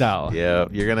her style. Yeah,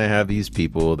 you're going to have these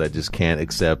people that just can't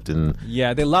accept and...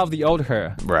 Yeah, they love the old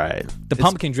her. Right. The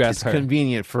pumpkin dress her. It's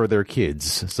convenient for their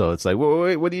kids. So it's like,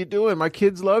 wait, what are you doing? My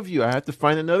kids love you. I have to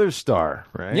find another star,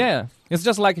 right? Yeah. It's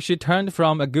just like she turned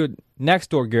from a good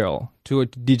next-door girl to a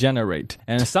degenerate.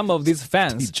 And some of these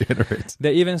fans,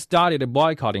 they even started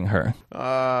boycotting her.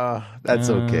 That's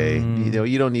okay.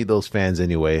 You don't need those fans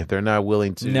anyway. If they're not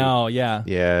willing to... No, yeah.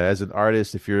 Yeah, as an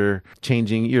artist, if you're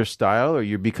changing your style or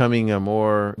you're becoming a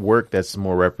more work that's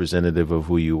more representative of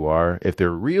who you are, if they're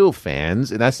real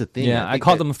fans, and that's the thing. Yeah, I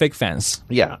call them fake fans.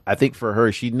 Yeah, I think for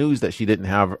her, she knew that she didn't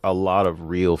have a lot of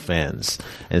real fans.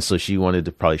 And so she wanted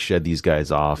to probably shed these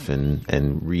guys off and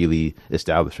really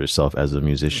establish herself as a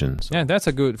musician. So. Yeah, that's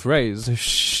a good phrase.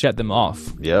 Shed them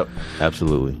off. Yep,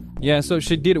 absolutely. Yeah, so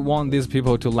she did want these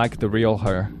people to like the real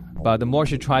her. But the more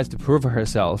she tries to prove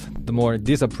herself, the more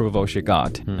disapproval she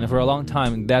got. And for a long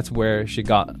time, that's where she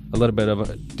got a little bit of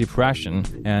a depression,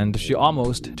 and she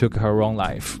almost took her own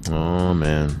life. Oh,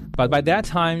 man. But by that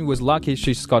time, it was lucky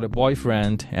she's got a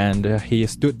boyfriend, and he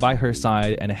stood by her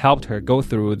side and helped her go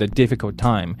through the difficult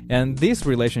time. And this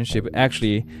relationship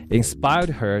actually inspired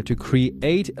her to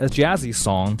create a jazzy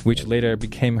song, which later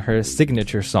became her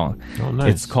signature song. Oh,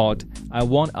 nice. It's called I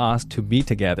Want Us to Be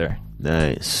Together.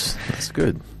 Nice. That's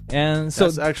good. And so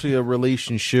that's actually a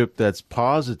relationship that's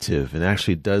positive and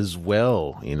actually does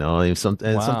well, you know. And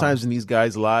sometimes in these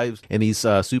guys' lives, in these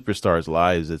superstars'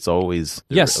 lives, it's always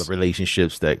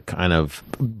relationships that kind of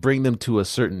bring them to a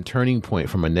certain turning point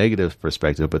from a negative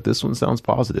perspective. But this one sounds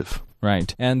positive.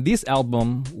 Right. And this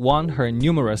album won her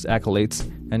numerous accolades,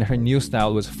 and her new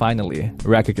style was finally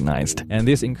recognized. And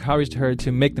this encouraged her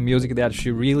to make the music that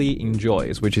she really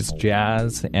enjoys, which is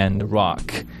jazz and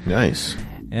rock. Nice.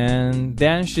 And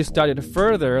then she started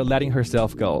further letting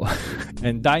herself go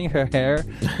and dyeing her hair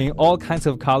in all kinds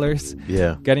of colors,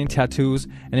 getting tattoos,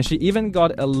 and she even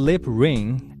got a lip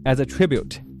ring as a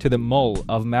tribute to the mole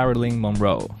of Marilyn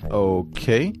Monroe.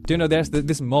 Okay. Do you know there's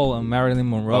this mole on Marilyn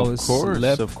Monroe's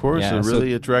lip? Of course. Yeah, a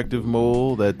really attractive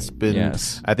mole that's been...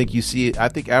 Yes. I think you see it. I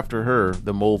think after her,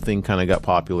 the mole thing kind of got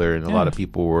popular, and a lot of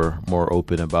people were more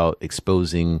open about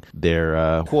exposing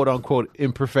their quote-unquote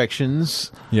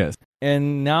imperfections. Yes.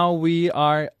 And now we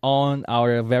are on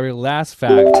our very last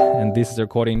fact, and this is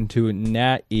according to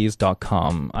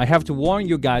NetEase.com. I have to warn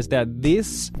you guys that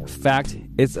this fact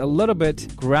is a little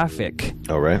bit graphic.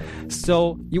 All right.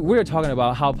 So we're talking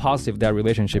about how positive that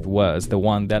relationship was, the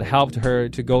one that helped her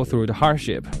to go through the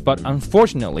hardship. But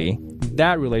unfortunately,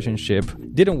 that relationship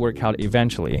didn't work out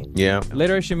eventually. Yeah.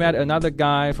 Later, she met another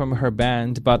guy from her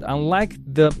band, but unlike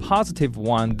the positive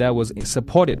one that was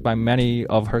supported by many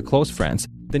of her close friends,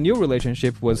 the new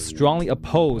relationship was strongly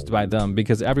opposed by them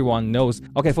because everyone knows,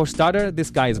 okay, for starter,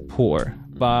 this guy is poor.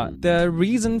 But the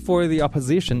reason for the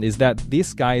opposition is that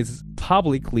this guy is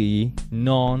publicly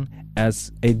known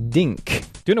as a dink.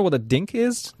 Do you know what a dink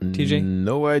is, TJ?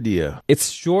 No idea. It's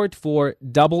short for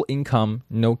double income,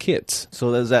 no kids.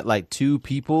 So is that like two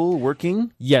people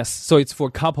working? Yes. So it's for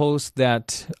couples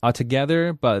that are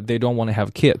together, but they don't want to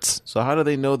have kids. So how do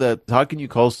they know that? How can you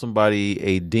call somebody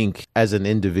a dink as an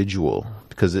individual?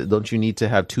 Because don't you need to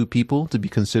have two people to be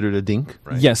considered a dink?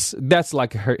 Right? Yes, that's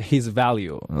like his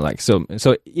value. Like so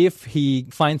if he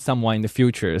finds someone in the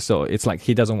future, so it's like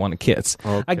he doesn't want kids.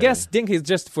 Okay. I guess dink is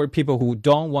just for people who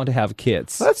don't want to have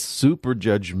kids. That's super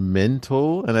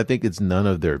judgmental, and I think it's none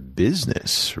of their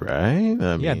business, right?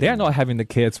 I mean, they're not having the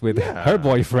kids with her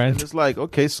boyfriend. And it's like,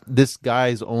 okay, so this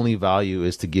guy's only value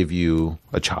is to give you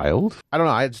a child? I don't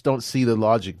know. I just don't see the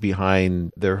logic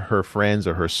behind her friends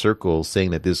or her circle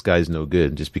saying that this guy's no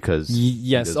good. Just because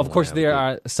yes, of course there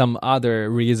are some other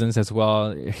reasons as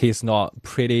well. He's not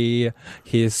pretty,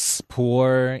 he's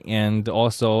poor, and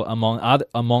also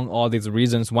among all these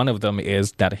reasons, one of them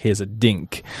is that he's a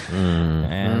dink.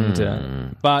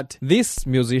 But this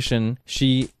musician,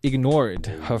 she ignored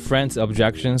her friend's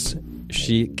objections.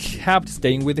 She kept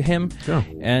staying with him,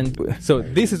 and so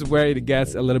this is where it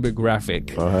gets a little bit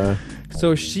graphic.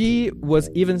 So she was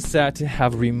even said to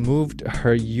have removed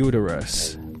her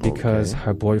uterus because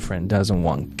her boyfriend doesn't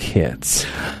want kids.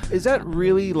 Is that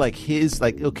really like his,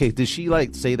 like, okay, did she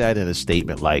like say that in a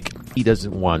statement, like he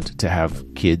doesn't want to have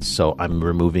kids, so I'm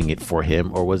removing it for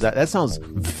him? Or was that sounds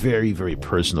very, very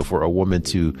personal for a woman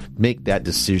to make that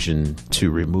decision to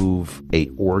remove a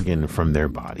organ from their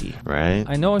body, right?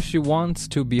 I know she wants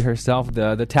to be herself,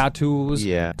 the tattoos,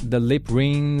 the lip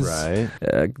rings,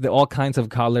 the all kinds of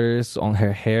colors on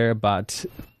her hair, but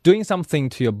doing something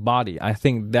to your body, I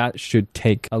think that should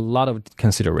take a lot of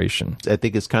consideration. I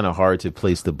think it's kind of hard to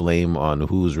place the blame on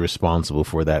who's responsible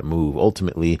for that move.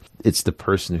 Ultimately, it's the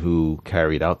person who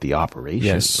carried out the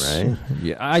operation, right?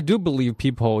 Yeah, I do believe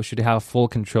people should have full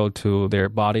control to their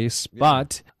bodies,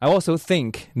 but I also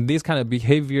think this kind of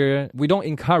behavior, we don't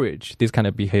encourage this kind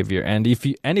of behavior. And if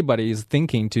anybody is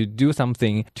thinking to do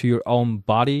something to your own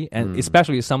body, and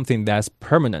especially something that's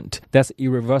permanent, that's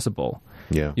irreversible,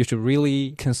 you should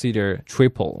really consider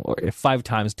triple or 5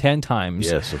 times, 10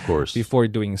 times. Yes, of course. Before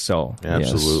doing so.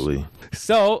 Absolutely. Yes.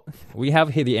 So we have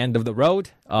hit the end of the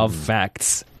road of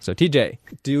facts. So TJ,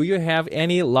 do you have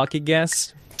any lucky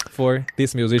guess for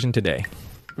this musician today?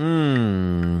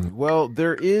 Well,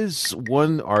 there is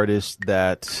one artist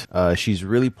that she's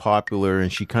really popular,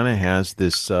 and she kind of has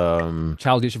this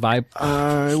childish vibe.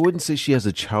 I wouldn't say she has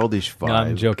a childish vibe. No,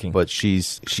 I'm joking. But she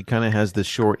kind of has the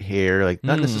short hair, like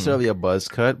not necessarily a buzz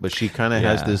cut, but she kind of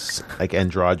has this like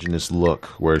androgynous look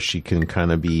where she can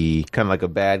kind of be kind of like a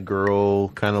bad girl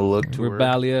kind of look to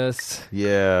rebellious. her.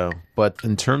 Yeah, but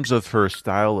in terms of her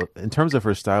style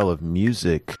of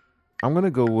music, I'm going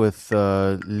to go with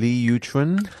Lee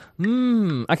Yuchun.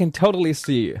 I can totally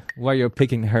see why you're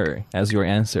picking her as your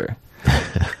answer.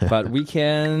 But we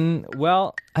can,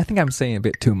 well, I think I'm saying a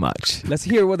bit too much. Let's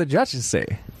hear what the judges say.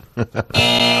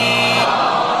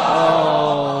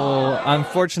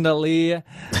 Unfortunately,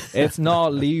 it's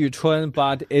not Li Yuchun,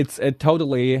 but it's a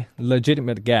totally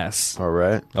legitimate guess. All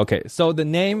right. Okay, so the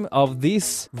name of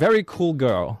this very cool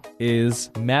girl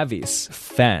is Mavis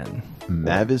Fan.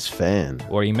 Mavis Fan.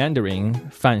 Or in Mandarin,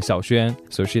 Fan Xiaoxuan.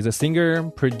 So she's a singer,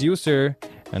 producer,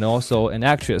 and also an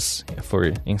actress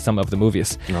in some of the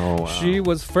movies. Oh, wow. She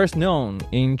was first known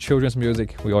in children's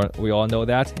music. We all know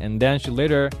that. And then she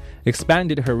later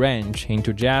expanded her range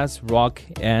into jazz, rock,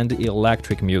 and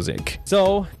electric music.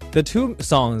 So the two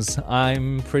songs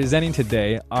I'm presenting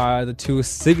today are the two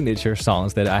signature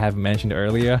songs that I have mentioned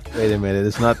earlier. Wait a minute,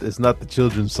 it's not the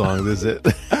children's song, is it?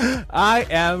 I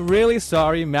am really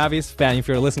sorry, Mavis Fan, if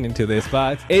you're listening to this,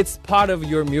 but it's part of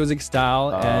your music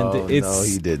style, and no,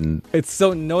 he didn't. It's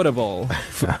so notable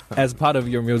as part of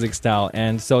your music style.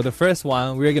 And so the first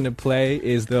one we're gonna play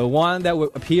is the one that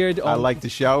appeared on I Like to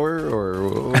Shower,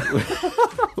 or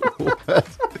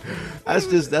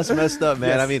that's messed up, man.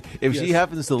 Yes. I mean, if she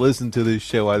happens to listen to this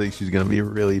show, I think she's gonna be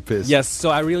really pissed. Yes, so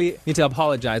I really need to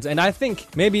apologize. And I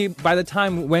think maybe by the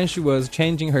time when she was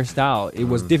changing her style, it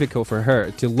was difficult for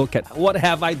her to look at what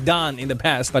have I done in the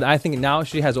past. But I think now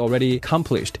she has already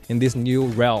accomplished in this new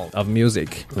realm of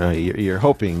music. You're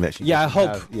hoping that she. Yeah, I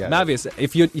hope. Mavis,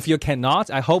 if you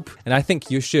cannot, I hope, and I think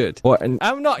you should. And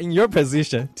I'm not in your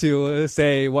position to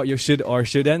say what you should or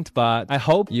shouldn't, but I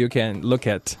hope you can look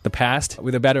at the past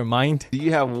with a better mind. Do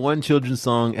you have one children's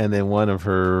song and then one of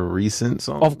her recent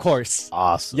songs? Of course.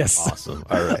 Awesome. Yes. Awesome.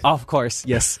 All right. Of course,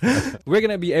 yes. We're going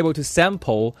to be able to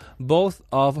sample both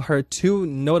of her two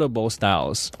notable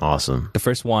styles. Awesome. The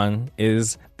first one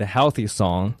is the healthy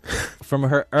song from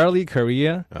her early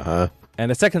career. And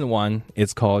the second one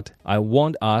is called I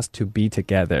Want Us to Be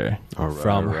Together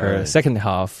from her second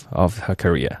half of her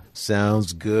career.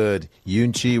 Sounds good.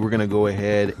 Yunqi, we're going to go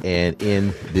ahead and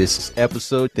end this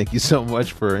episode. Thank you so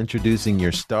much for introducing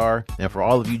your star. And for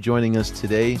all of you joining us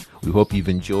today, we hope you've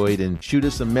enjoyed, and shoot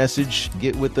us a message.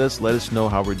 Get with us. Let us know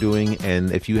how we're doing.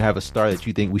 And if you have a star that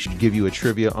you think we should give you a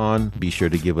trivia on, be sure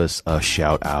to give us a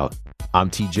shout out. I'm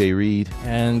TJ Reed.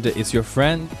 And it's your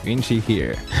friend Yunqi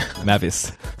here,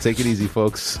 Mavis. Take it easy,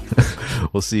 folks.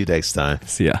 We'll see you next time.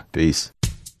 See ya. Peace.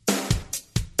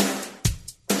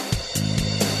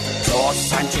 左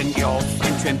三圈右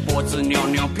三圈，脖子扭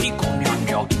扭，屁股扭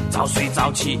扭，早睡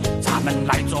早起，咱们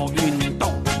来做运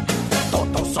动，抖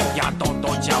抖手呀，抖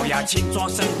抖脚呀，勤做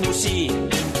深呼吸，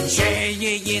血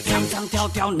液也唱唱跳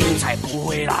跳，你才不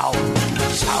会老。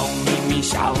笑眯眯，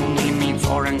笑眯眯，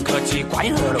做人客气，快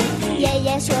乐容易。爷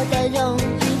爷说的容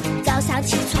易，早上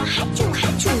起床哈啾哈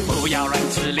啾，不要乱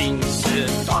吃零食，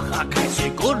多喝开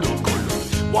水，咕噜咕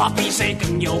噜，我比谁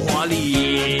更有活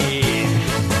力。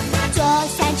 左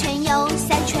三圈右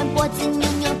三圈，脖子扭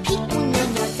扭，屁股扭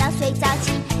扭，早睡早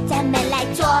起，咱们来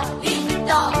做运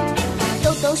动，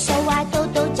抖抖手啊，抖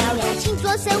抖脚呀，勤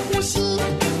做深呼吸，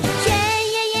血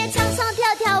液也唱唱跳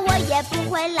跳，我也不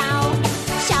会老。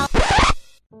小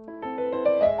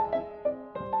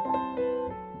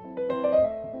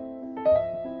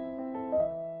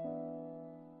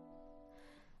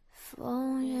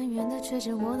风远远地吹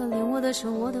着我的脸，我的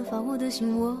手，我的发，我的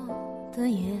心，我的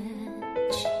眼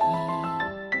睛。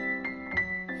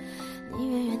你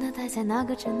远远地待在哪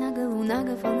个城、哪个路、哪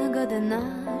个房、哪个的那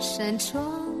扇窗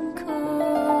口。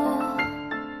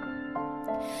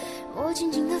我静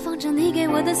静地放着你给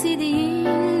我的 CD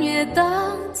音乐，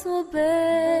当作背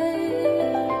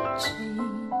景，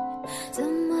怎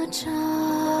么唱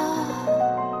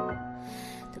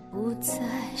都不再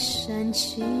煽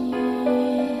情。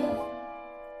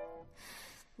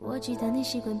 我记得你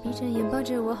习惯闭着眼抱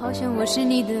着我，好像我是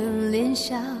你的脸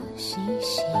小星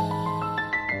星。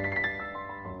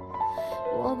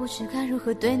我不知该如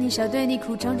何对你笑，对你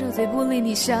哭，张着嘴不理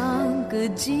你，像个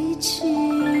机器。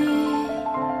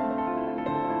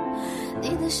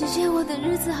你的世界，我的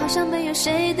日子，好像没有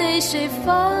谁对谁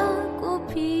发过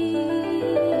脾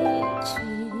气，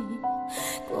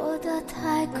过得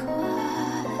太快，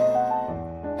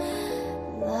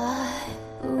来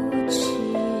不及。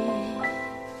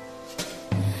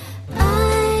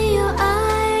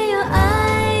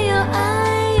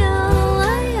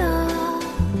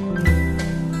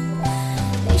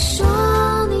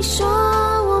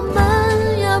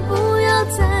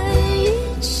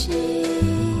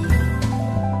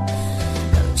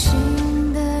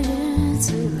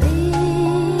次。